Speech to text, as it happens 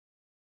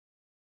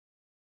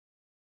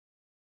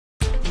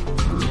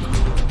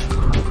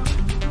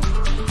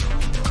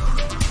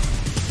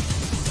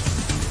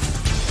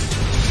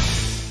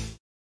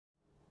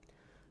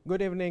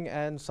Good evening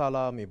and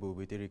salam Ibu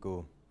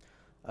Witiriku.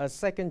 A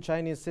second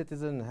Chinese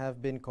citizen have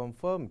been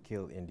confirmed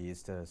killed in the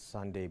Easter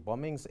Sunday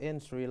bombings in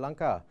Sri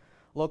Lanka.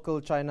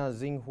 Local China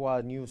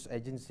Xinhua news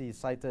agency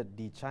cited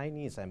the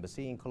Chinese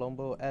embassy in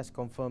Colombo as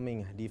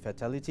confirming the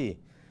fatality.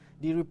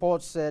 The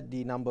report said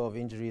the number of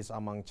injuries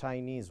among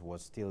Chinese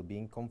was still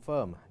being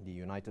confirmed. The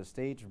United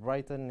States,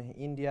 Britain,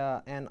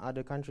 India and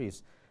other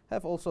countries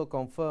have also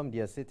confirmed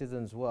their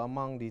citizens were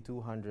among the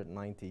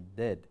 290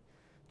 dead.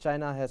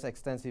 China has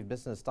extensive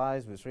business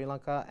ties with Sri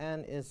Lanka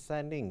and is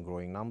sending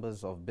growing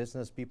numbers of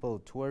business people,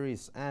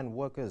 tourists and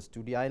workers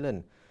to the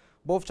island.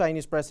 Both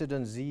Chinese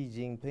President Xi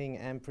Jinping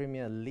and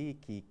Premier Lee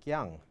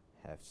Keqiang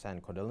have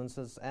sent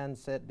condolences and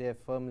said they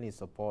firmly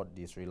support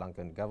the Sri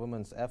Lankan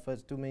government's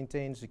efforts to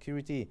maintain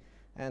security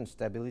and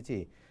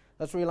stability.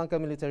 A Sri Lanka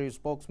military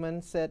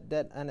spokesman said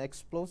that an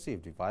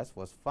explosive device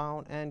was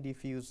found and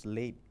defused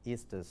late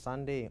Easter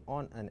Sunday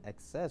on an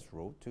access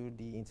road to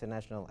the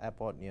international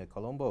airport near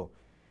Colombo.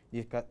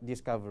 The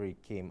discovery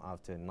came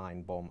after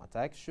 9 bomb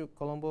attacks shook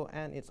Colombo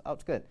and its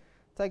outskirts,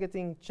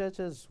 targeting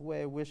churches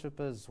where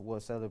worshippers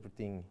were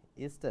celebrating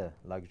Easter,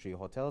 luxury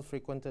hotels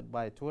frequented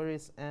by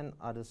tourists and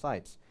other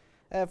sites.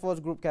 Air Force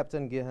Group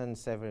Captain Gihan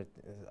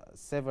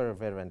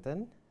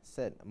Seververentan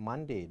said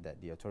Monday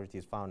that the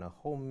authorities found a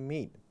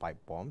homemade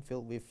pipe bomb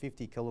filled with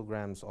 50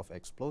 kilograms of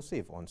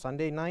explosive on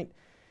Sunday night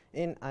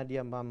in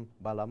Adiambam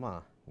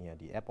Balama near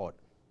the airport.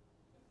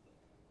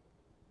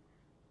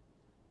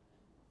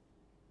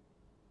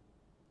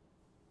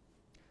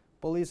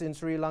 Police in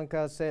Sri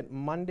Lanka said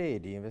Monday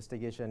the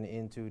investigation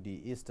into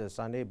the Easter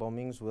Sunday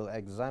bombings will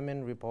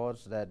examine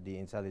reports that the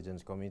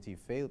intelligence community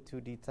failed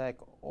to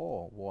detect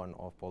or warn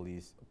of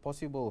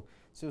possible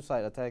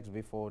suicide attacks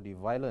before the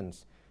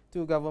violence.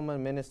 2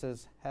 government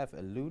ministers have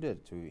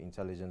alluded to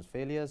intelligence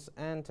failures,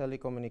 and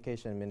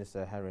Telecommunication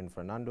Minister Harin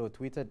Fernando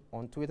tweeted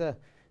on Twitter,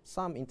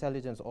 some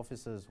intelligence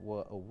officers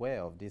were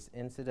aware of this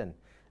incident.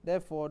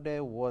 Therefore,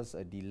 there was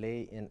a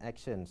delay in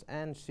actions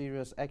and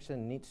serious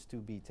action needs to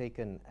be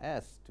taken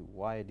as to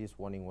why this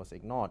warning was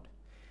ignored.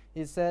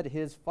 He said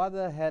his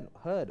father had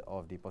heard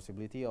of the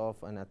possibility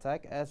of an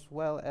attack as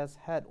well as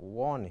had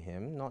warned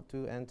him not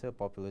to enter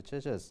popular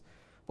churches.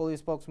 Police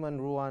spokesman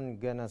Ruan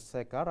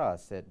Ganasekara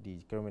said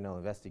the Criminal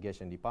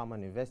Investigation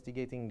Department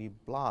investigating the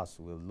blast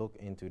will look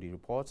into the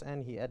reports,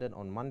 and he added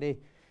on Monday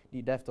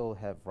the death toll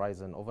have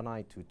risen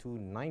overnight to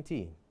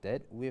 290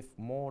 dead with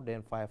more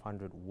than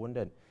 500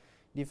 wounded.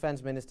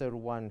 Defense Minister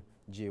Ruan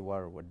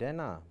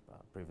Jewardena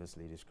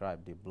previously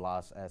described the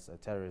blast as a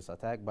terrorist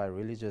attack by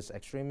religious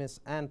extremists,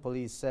 and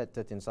police said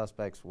 13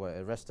 suspects were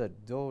arrested,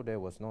 though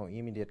there was no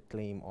immediate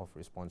claim of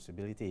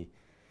responsibility.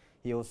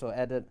 He also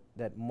added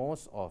that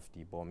most of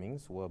the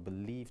bombings were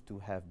believed to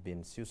have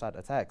been suicide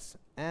attacks,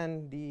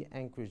 and the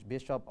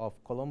Archbishop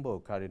of Colombo,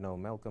 Cardinal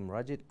Malcolm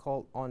Rajit,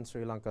 called on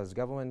Sri Lanka's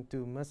government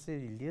to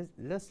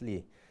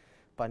mercilessly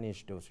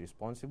punish those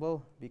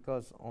responsible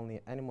because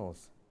only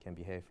animals can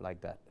behave like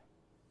that.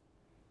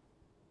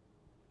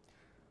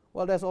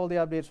 Well, that's all the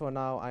updates for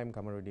now. I'm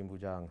Kamaruddin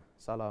Bujang.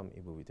 Salam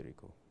Ibu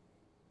Witiriku.